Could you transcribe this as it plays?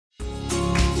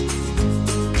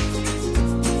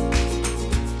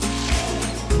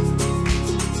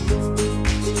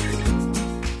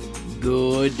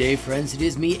day, friends. It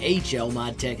is me,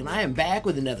 HLModTech, and I am back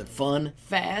with another fun,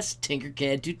 fast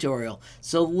Tinkercad tutorial.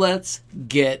 So let's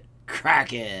get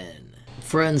cracking.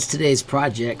 Friends, today's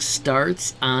project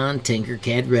starts on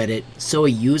Tinkercad Reddit. So a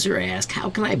user asked, how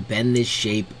can I bend this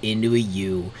shape into a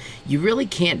U? You really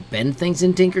can't bend things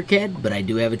in Tinkercad, but I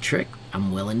do have a trick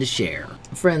I'm willing to share.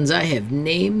 Friends, I have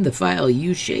named the file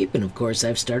U Shape, and of course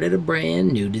I've started a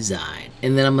brand new design.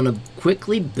 And then I'm going to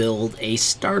quickly build a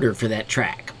starter for that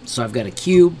track. So I've got a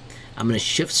cube, I'm going to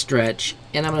shift stretch,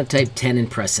 and I'm going to type 10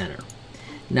 and press enter.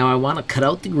 Now I want to cut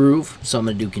out the groove, so I'm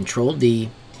going to do Control D,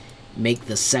 make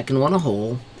the second one a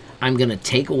hole. I'm going to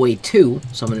take away 2,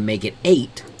 so I'm going to make it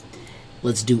 8.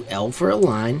 Let's do L for a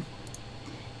line,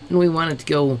 and we want it to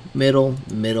go middle,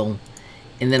 middle,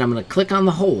 and then I'm going to click on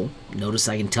the hole. Notice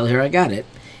I can tell here I got it,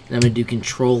 and I'm going to do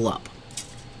Control up.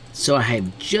 So I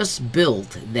have just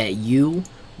built that U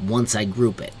once I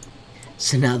group it.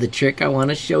 So now the trick I want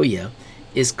to show you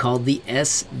is called the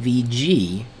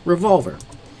SVG revolver.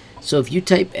 So if you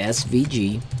type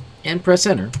SVG and press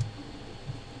enter,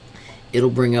 it'll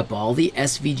bring up all the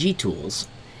SVG tools,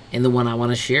 and the one I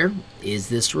want to share is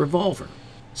this revolver.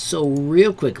 So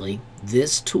real quickly,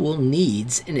 this tool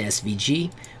needs an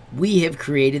SVG. We have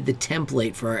created the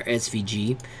template for our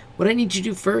SVG. What I need you to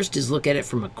do first is look at it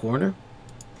from a corner,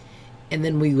 and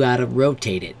then we gotta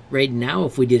rotate it. Right now,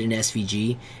 if we did an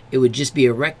SVG, it would just be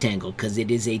a rectangle because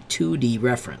it is a 2D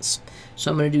reference.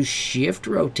 So I'm gonna do Shift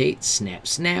Rotate, Snap,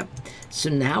 Snap. So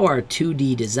now our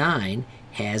 2D design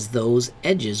has those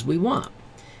edges we want.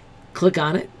 Click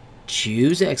on it,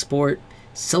 choose Export,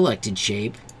 Selected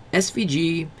Shape,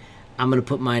 SVG. I'm gonna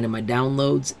put mine in my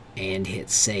downloads and hit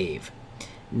Save.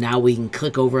 Now we can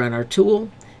click over on our tool.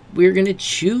 We're going to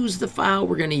choose the file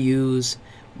we're going to use.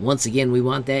 Once again, we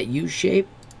want that U shape.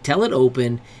 Tell it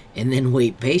open, and then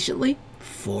wait patiently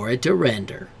for it to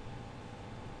render.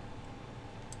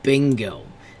 Bingo.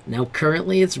 Now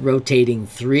currently it's rotating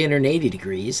 380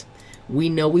 degrees. We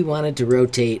know we wanted to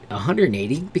rotate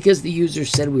 180 because the user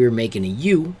said we were making a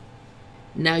U.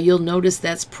 Now you'll notice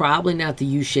that's probably not the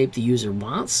U shape the user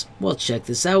wants. Well, check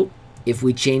this out. If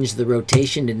we change the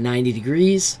rotation to 90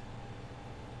 degrees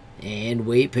and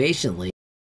wait patiently,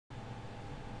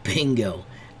 bingo,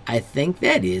 I think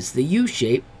that is the U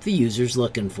shape the user's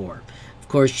looking for. Of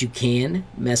course, you can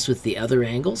mess with the other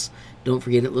angles. Don't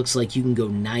forget, it looks like you can go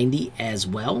 90 as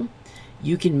well.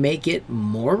 You can make it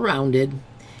more rounded.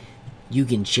 You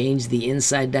can change the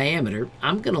inside diameter.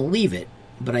 I'm going to leave it,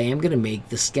 but I am going to make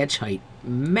the sketch height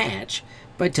match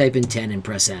by typing 10 and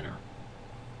press enter.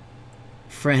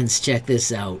 Friends, check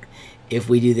this out. If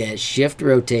we do that Shift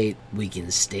Rotate, we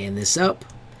can stand this up,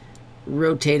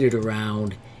 rotate it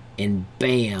around, and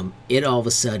bam, it all of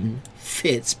a sudden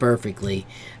fits perfectly.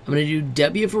 I'm going to do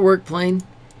W for work plane,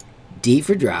 D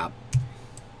for drop,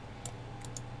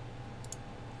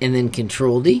 and then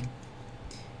Control D,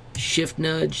 Shift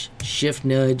nudge,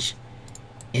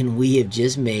 and we have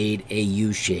just made a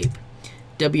U shape.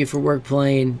 W for work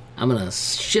plane, I'm going to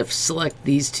shift select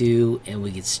these two, and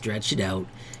we can stretch it out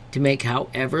to make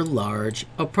however large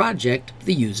a project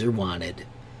the user wanted.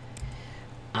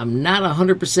 I'm not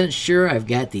 100% sure I've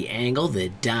got the angle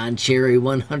that Don Cherry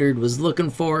 100 was looking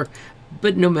for,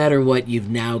 but no matter what, you've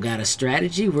now got a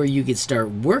strategy where you can start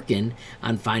working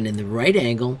on finding the right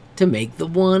angle to make the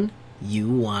one you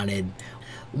wanted.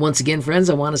 Once again, friends,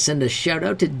 I want to send a shout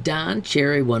out to Don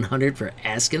Cherry 100 for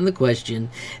asking the question.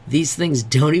 These things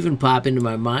don't even pop into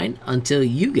my mind until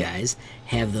you guys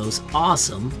have those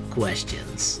awesome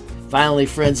questions. Finally,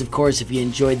 friends, of course, if you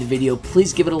enjoyed the video,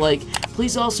 please give it a like.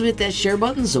 Please also hit that share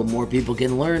button so more people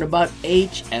can learn about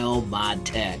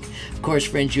HLModTech. Of course,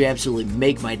 friends, you absolutely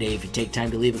make my day if you take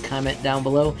time to leave a comment down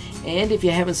below. And if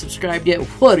you haven't subscribed yet,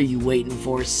 what are you waiting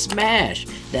for? Smash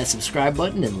that subscribe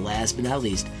button, and last but not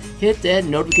least, hit that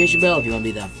notification bell if you want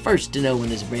to be the first to know when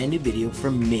there's a brand new video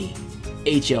from me,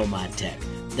 HLModTech.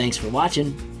 Thanks for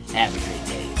watching. Have a great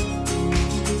day.